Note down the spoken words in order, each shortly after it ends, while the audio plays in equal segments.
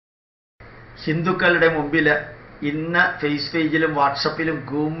ഹിന്ദുക്കളുടെ മുമ്പിൽ ഇന്ന് ഫേസ് പേജിലും വാട്സപ്പിലും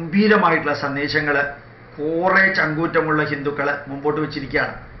ഗംഭീരമായിട്ടുള്ള സന്ദേശങ്ങൾ കുറേ ചങ്കൂറ്റമുള്ള ഹിന്ദുക്കൾ മുമ്പോട്ട്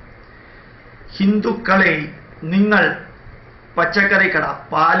വച്ചിരിക്കുകയാണ്. ഹിന്ദുക്കളെ, നിങ്ങൾ പച്ചക്കറി കട,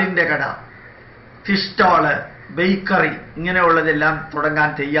 പാലിൻ്റെ കട, ഫിഷ് സ്റ്റാള്, ബേക്കറി ഇങ്ങനെയുള്ളതെല്ലാം തുടങ്ങാൻ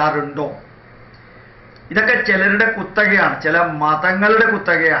തയ്യാറുണ്ടോ? ഇതൊക്കെ ചിലരുടെ കുത്തകയാണ്, ചില മതങ്ങളുടെ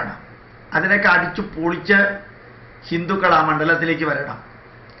കുത്തകയാണ്. അതിനൊക്കെ അടിച്ചു പൊളിച്ച് ഹിന്ദുക്കൾ ആ മണ്ഡലത്തിലേക്ക് വരണം.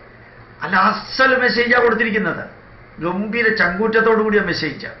 അല്ല, അസൽ മെസ്സേജാണ് കൊടുത്തിരിക്കുന്നത്, ഗംഭീര ചങ്കൂറ്റത്തോടു കൂടിയ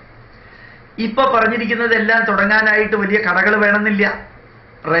മെസ്സേജ്. ഇപ്പൊ പറഞ്ഞിരിക്കുന്നതെല്ലാം തുടങ്ങാനായിട്ട് വലിയ കടകൾ വേണമെന്നില്ല.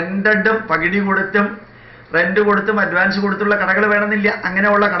 റെന്റഡും പകുതി കൊടുത്തും റെന്റ് കൊടുത്തും അഡ്വാൻസ് കൊടുത്തുള്ള കടകൾ വേണമെന്നില്ല.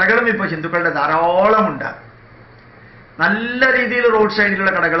 അങ്ങനെയുള്ള കടകളും ഇപ്പോൾ ഹിന്ദുക്കളുടെ ധാരാളമുണ്ട്. നല്ല രീതിയിൽ റോഡ്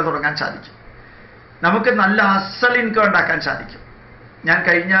സൈഡിലുള്ള കടകൾ തുടങ്ങാൻ സാധിക്കും. നമുക്ക് നല്ല അസൽ ഇൻകം ഉണ്ടാക്കാൻ സാധിക്കും. ഞാൻ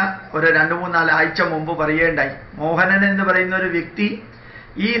കഴിഞ്ഞ ഒരു 2-3-4 ആഴ്ച മുമ്പ് പറയുകയുണ്ടായി, മോഹനൻ എന്ന് പറയുന്ന ഒരു വ്യക്തി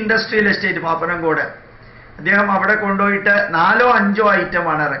ഈ ഇൻഡസ്ട്രിയൽ എസ്റ്റേറ്റ് പാപ്പനംകോട്, അദ്ദേഹം അവിടെ കൊണ്ടുപോയിട്ട് 4-5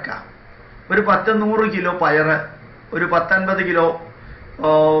 ഐറ്റമാണ് ഇറക്കുക. ഒരു 10-100 കിലോ പയറ്, ഒരു 10-50 കിലോ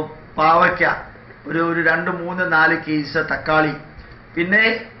പാവയ്ക്ക, ഒരു 2-3-4 കേസ് തക്കാളി, പിന്നെ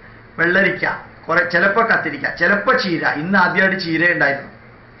വെള്ളരിക്ക, കുറെ, ചിലപ്പോൾ കത്തിരിക്ക, ചിലപ്പോൾ ചീര. ഇന്ന് ആദ്യമായിട്ട് ചീര ഉണ്ടായിരുന്നു.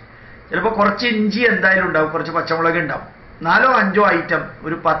 ചിലപ്പോൾ കുറച്ച് ഇഞ്ചി എന്തായാലും ഉണ്ടാവും, കുറച്ച് പച്ചമുളക് ഉണ്ടാവും. 4-5 ഐറ്റം,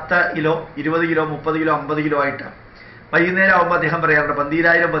 ഒരു 10 കിലോ, 20 കിലോ, 30 കിലോ, 50 കിലോ ആയിട്ട്. വൈകുന്നേരം ആകുമ്പോൾ അദ്ദേഹം പറയാറുണ്ട്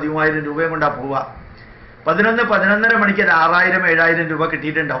 12,000-13,000 രൂപയും കൊണ്ടാണ് പോവുക. 11-11:30 മണിക്ക് 6,000-7,000 രൂപ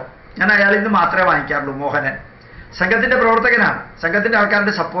കിട്ടിയിട്ടുണ്ടാവും. ഞാൻ അയാളിൽ നിന്ന് മാത്രമേ വാങ്ങിക്കാറുള്ളൂ. മോഹനൻ സംഘത്തിന്റെ പ്രവർത്തകനാണ്, സംഘത്തിന്റെ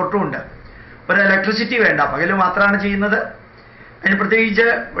ആൾക്കാരുടെ സപ്പോർട്ടും ഉണ്ട്. ഒരു ഇലക്ട്രിസിറ്റി വേണ്ട, പകല് മാത്രമാണ് ചെയ്യുന്നത്. അതിന് പ്രത്യേകിച്ച്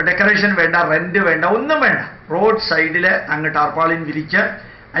ഡെക്കറേഷൻ വേണ്ട, റെന്റ് വേണ്ട, ഒന്നും വേണ്ട. റോഡ് സൈഡിൽ അങ്ങ് ടാർപ്പാളിൻ വിരിച്ച്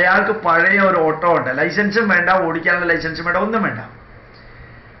അയാൾക്ക് പഴയ ഒരു ഓട്ടോ ഉണ്ട്, ലൈസൻസും വേണ്ട, ഓടിക്കാനുള്ള ലൈസൻസും വേണ്ട, ഒന്നും വേണ്ട.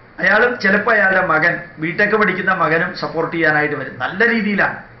 അയാളും ചിലപ്പോൾ അയാളുടെ മകൻ, ബിടെക് പഠിക്കുന്ന മകനും സപ്പോർട്ട് ചെയ്യാനായിട്ട് വരും. നല്ല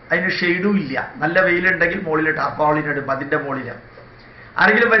രീതിയിലാണ്, അതിന് ഷെയ്ഡും ഇല്ല. നല്ല വെയിലുണ്ടെങ്കിൽ മുകളിൽ ടാർപ്പാളിനിടും, അതിൻ്റെ മുകളിൽ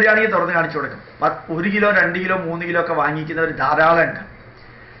ആരെങ്കിലും വരികയാണെങ്കിൽ തുറന്ന് കാണിച്ചു കൊടുക്കും. 1 കിലോ, 2 കിലോ, 3 കിലോ ഒക്കെ വാങ്ങിക്കുന്നവർ ധാരാളം ഉണ്ട്.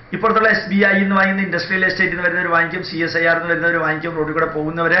 ഇപ്പുറത്തുള്ള SBI എന്ന് വാങ്ങുന്ന, ഇൻഡസ്ട്രിയൽ എസ്റ്റേറ്റിൽ നിന്ന് വരുന്നവർ വാങ്ങിക്കും, CSIR എന്ന് വരുന്നവർ വാങ്ങിക്കും. റോഡിൽ കൂടെ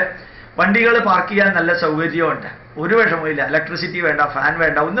പോകുന്നവർ വണ്ടികൾ പാർക്ക് ചെയ്യാൻ നല്ല സൗകര്യമുണ്ട്, ഒരു വിഷമമില്ല. ഇലക്ട്രിസിറ്റി വേണ്ട, ഫാൻ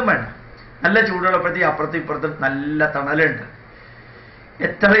വേണ്ട, ഒന്നും വേണ്ട. നല്ല ചൂടുള്ളപ്പോഴത്തേക്ക് അപ്പുറത്തും ഇപ്പുറത്തും നല്ല തണലുണ്ട്.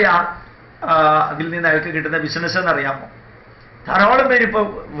 എത്രയാ അതിൽ നിന്ന് അയാൾക്ക് കിട്ടുന്ന ബിസിനസ് എന്നറിയാമോ? ധാരാളം പേര് ഇപ്പോൾ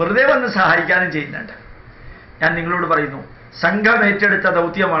വെറുതെ വന്ന് സഹായിക്കാനും ചെയ്യുന്നുണ്ട്. ഞാൻ നിങ്ങളോട് പറയുന്നു, സംഘം ഏറ്റെടുത്ത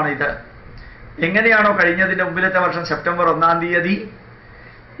ദൗത്യമാണ് ഇത്. എങ്ങനെയാണോ കഴിഞ്ഞതിൻ്റെ മുമ്പിലത്തെ വർഷം സെപ്റ്റംബർ 1-ാം തീയതി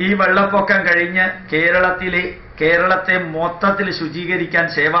ഈ വെള്ളപ്പൊക്കം കഴിഞ്ഞ് കേരളത്തെ മൊത്തത്തിൽ ശുചീകരിക്കാൻ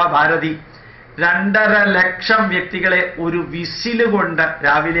സേവാഭാരതി 2.5 ലക്ഷം വ്യക്തികളെ ഒരു വിസില് കൊണ്ട്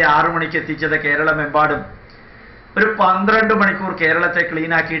രാവിലെ 6 മണിക്ക് എത്തിച്ചത് കേരളമെമ്പാടും. ഒരു 12 മണിക്കൂർ കേരളത്തെ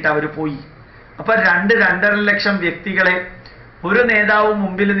ക്ലീൻ ആക്കിയിട്ട് അവർ പോയി. അപ്പൊ 2-2.5 ലക്ഷം വ്യക്തികളെ ഒരു നേതാവും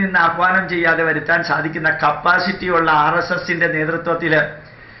മുമ്പിൽ നിന്ന് ആഹ്വാനം ചെയ്യാതെ വരുത്താൻ സാധിക്കുന്ന കപ്പാസിറ്റിയുള്ള RSSന്റെ നേതൃത്വത്തിൽ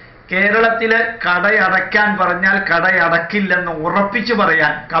കേരളത്തിൽ കടയടയ്ക്കാൻ പറഞ്ഞാൽ കടയടക്കില്ലെന്ന് ഉറപ്പിച്ചു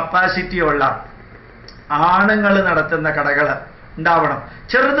പറയാൻ കപ്പാസിറ്റിയുള്ള ആണുങ്ങൾ നടത്തുന്ന കടകൾ ഉണ്ടാവണം.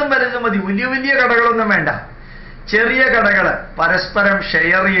 ചെറുതും വലുതും മതി, വലിയ വലിയ കടകളൊന്നും വേണ്ട. ചെറിയ കടകൾ പരസ്പരം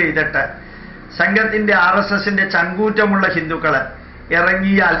ഷെയർ ചെയ്തിട്ട് സംഘത്തിന്റെ RSSന്റെ ചങ്കൂറ്റമുള്ള ഹിന്ദുക്കൾ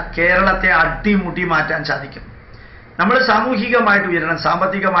ഇറങ്ങിയാൽ കേരളത്തെ അടിമുടി മാറ്റാൻ സാധിക്കും. നമ്മൾ സാമൂഹികമായിട്ട് ഉയരണം,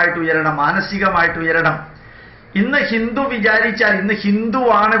 സാമ്പത്തികമായിട്ട് ഉയരണം, മാനസികമായിട്ട് ഉയരണം. ഇന്ന് ഹിന്ദു വിചാരിച്ചാൽ, ഇന്ന്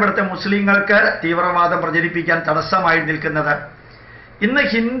ഹിന്ദുവാണ് ഇവിടുത്തെ മുസ്ലിങ്ങൾക്ക് തീവ്രവാദം പ്രചരിപ്പിക്കാൻ തടസ്സമായി നിൽക്കുന്നത്. ഇന്ന്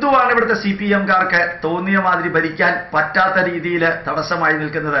ഹിന്ദുവാണ് ഇവിടുത്തെ CPM-കാർക്ക് തോന്നിയ മാതിരി ഭരിക്കാൻ പറ്റാത്ത രീതിയിൽ തടസ്സമായി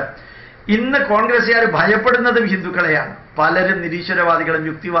നിൽക്കുന്നത്. ഇന്ന് കോൺഗ്രസ്സുകാർ ഭയപ്പെടുന്നതും ഹിന്ദുക്കളെയാണ്. പലരും നിരീശ്വരവാദികളും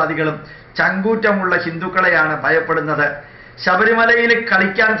യുക്തിവാദികളും ചങ്കൂറ്റമുള്ള ഹിന്ദുക്കളെയാണ് ഭയപ്പെടുന്നത്. ശബരിമലയിൽ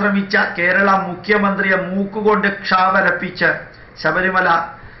കളിക്കാൻ ശ്രമിച്ച കേരള മുഖ്യമന്ത്രിയെ മൂക്കുകൊണ്ട് ക്ഷാവരപ്പിച്ച് ശബരിമല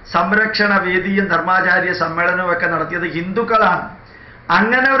സംരക്ഷണ വേദിയും ധർമാചാര്യ സമ്മേളനവും ഒക്കെ നടത്തിയത് ഹിന്ദുക്കളാണ്.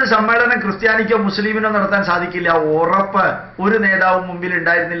 അങ്ങനെ ഒരു സമ്മേളനം ക്രിസ്ത്യാനിക്കോ മുസ്ലിമിനോ നടത്താൻ സാധിക്കില്ല, ഉറപ്പ്. ഒരു നേതാവും മുമ്പിൽ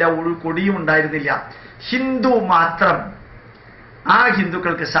ഉണ്ടായിരുന്നില്ല, ഒരു കൊടിയും ഉണ്ടായിരുന്നില്ല, ഹിന്ദു മാത്രം. ആ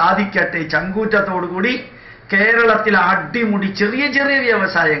ഹിന്ദുക്കൾക്ക് സാധിക്കട്ടെ. ചങ്കൂറ്റത്തോടുകൂടി കേരളത്തിൽ അടിമുടി ചെറിയ ചെറിയ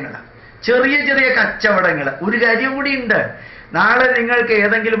വ്യവസായങ്ങൾ, ചെറിയ ചെറിയ കച്ചവടങ്ങൾ. ഒരു കാര്യം കൂടി ഉണ്ട്, നാളെ നിങ്ങൾക്ക്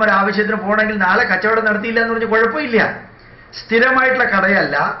ഏതെങ്കിലും ഒരു ആവശ്യത്തിന് പോകണമെങ്കിൽ നാളെ കച്ചവടം നടത്തിയില്ല എന്ന് പറഞ്ഞ് കുഴപ്പമില്ല. സ്ഥിരമായിട്ടുള്ള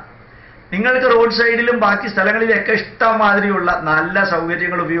കടയല്ല, നിങ്ങൾക്ക് റോഡ് സൈഡിലും ബാക്കി സ്ഥലങ്ങളിലൊക്കെ ഇഷ്ടമാതിരിയുള്ള നല്ല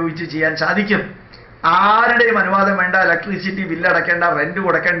സൗകര്യങ്ങൾ ഉപയോഗിച്ച് ചെയ്യാൻ സാധിക്കും. ആരുടെയും അനുവാദം വേണ്ട, ഇലക്ട്രിസിറ്റി ബില്ല് അടയ്ക്കേണ്ട, റെന്റ്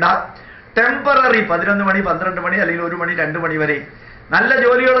കൊടുക്കേണ്ട. ടെമ്പററി 11 മണി, 12 മണി, അല്ലെങ്കിൽ 1 മണി, 2 മണി വരെ നല്ല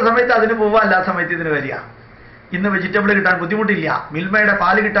ജോലിയുള്ള സമയത്ത് അതിന് പോവുക, അല്ലാത്ത സമയത്ത് ഇതിന് വരിക. ഇന്ന് വെജിറ്റബിൾ കിട്ടാൻ ബുദ്ധിമുട്ടില്ല, മിൽമയുടെ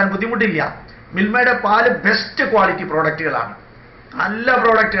പാല് കിട്ടാൻ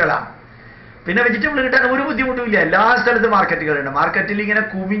പിന്നെ വെജിറ്റബിൾ കിട്ടാൻ ഒരു ബുദ്ധിമുട്ടുമില്ല. എല്ലാ സ്ഥലത്തും മാർക്കറ്റുകളുണ്ട്. മാർക്കറ്റിൽ ഇങ്ങനെ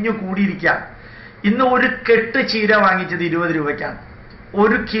കുമിഞ്ഞു കൂടിയിരിക്കാം. ഇന്ന് ഒരു കെട്ട് ചീര വാങ്ങിച്ചത് 20 രൂപയ്ക്കാണ്.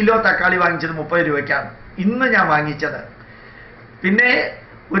 1 കിലോ തക്കാളി വാങ്ങിച്ചത് 30 രൂപയ്ക്കാണ് ഇന്ന് ഞാൻ വാങ്ങിച്ചത്. പിന്നെ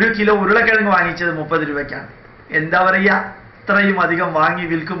 1 കിലോ ഉരുളക്കിഴങ്ങ് വാങ്ങിച്ചത് 30 രൂപയ്ക്കാണ്. എന്താ പറയുക, ഇത്രയും അധികം വാങ്ങി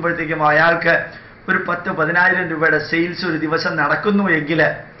വിൽക്കുമ്പോഴത്തേക്കും അയാൾക്ക് ഒരു 10-15 രൂപയുടെ സെയിൽസ് ഒരു ദിവസം നടക്കുന്നു എങ്കിൽ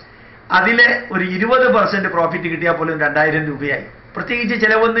അതിലെ ഒരു 20% പ്രോഫിറ്റ് കിട്ടിയാൽ പോലും 2000 രൂപയായി. പ്രത്യേകിച്ച്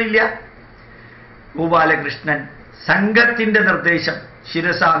ചിലവൊന്നുമില്ല. ഗോപാലകൃഷ്ണൻ സംഘത്തിന്റെ നിർദ്ദേശം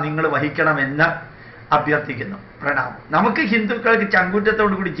ശിരസ നിങ്ങൾ വഹിക്കണമെന്ന് അഭ്യർത്ഥിക്കുന്നു. പ്രണാമം. നമുക്ക് ഹിന്ദുക്കൾക്ക്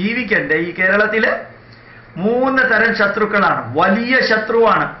ചങ്കൂറ്റത്തോടു കൂടി ജീവിക്കേണ്ട ഈ കേരളത്തില് 3 തരം ശത്രുക്കളാണ്. വലിയ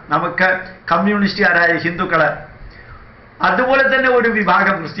ശത്രുവാണ് നമുക്ക് കമ്മ്യൂണിസ്റ്റുകാരായ ഹിന്ദുക്കള്. അതുപോലെ തന്നെ ഒരു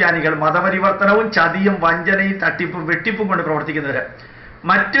വിഭാഗം ക്രിസ്ത്യാനികൾ, മതപരിവർത്തനവും ചതിയും വഞ്ചനയും തട്ടിപ്പും വെട്ടിപ്പും കൊണ്ട് പ്രവർത്തിക്കുന്നവര്.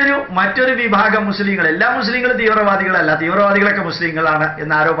 മറ്റൊരു വിഭാഗം മുസ്ലിങ്ങൾ. എല്ലാ മുസ്ലിങ്ങളും തീവ്രവാദികളല്ല, തീവ്രവാദികളൊക്കെ മുസ്ലിങ്ങളാണ്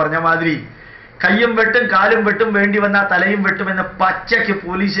എന്നാരോ പറഞ്ഞ മാതിരി കയ്യും വെട്ടും കാലും വെട്ടും വേണ്ടി വന്നാൽ തലയും വെട്ടുമെന്ന് പച്ചയ്ക്ക്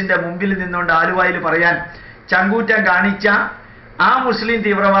പോലീസിന്റെ മുമ്പിൽ നിന്നുകൊണ്ട് ആലുവായിൽ പറയാൻ ചങ്കൂറ്റം കാണിച്ച ആ മുസ്ലിം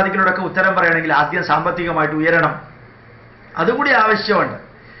തീവ്രവാദികളോടൊക്കെ ഉത്തരം പറയണമെങ്കിൽ ആദ്യം സാമ്പത്തികമായിട്ട് ഉയരണം. അതുകൂടി ആവശ്യമുണ്ട്.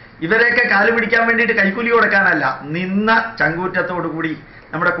 ഇവരെയൊക്കെ കാല് പിടിക്കാൻ വേണ്ടിയിട്ട് കൈക്കൂലി കൊടുക്കാനല്ല, നിന്ന ചങ്കൂറ്റത്തോടുകൂടി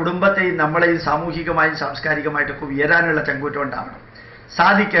നമ്മുടെ കുടുംബത്തെയും നമ്മളെയും സാമൂഹികമായും സാംസ്കാരികമായിട്ടൊക്കെ ഉയരാനുള്ള ചങ്കൂറ്റം ഉണ്ടാവണം.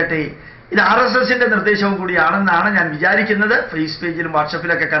 സാധിക്കട്ടെ. ഇത് RSSന്റെ നിർദ്ദേശവും കൂടിയാണെന്നാണ് ഞാൻ വിചാരിക്കുന്നത്. ഫേസ് പേജിലും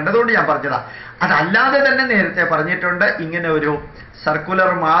വാട്സപ്പിലൊക്കെ കണ്ടതുകൊണ്ട് ഞാൻ പറഞ്ഞതാ. അതല്ലാതെ തന്നെ നേരത്തെ പറഞ്ഞിട്ടുണ്ട്. ഇങ്ങനെ ഒരു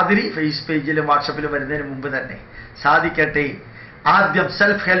സർക്കുലർ മാതിരി ഫേസ് പേജിലും വാട്സപ്പിലും വരുന്നതിന് മുമ്പ് തന്നെ സാധിക്കട്ടെ. ആദ്യം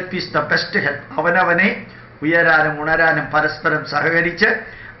self help is the best help. അവനവനെ ഉയരാനും ഉണരാനും പരസ്പരം സഹകരിച്ച്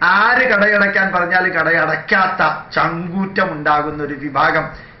ആര് കടയടയ്ക്കാൻ പറഞ്ഞാലും കടയടയ്ക്കാത്ത ചങ്കൂറ്റം ഉണ്ടാകുന്ന ഒരു വിഭാഗം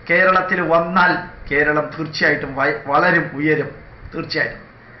കേരളത്തിൽ വന്നാൽ കേരളം തീർച്ചയായിട്ടും വളരും, ഉയരും. തീർച്ചയായിട്ടും.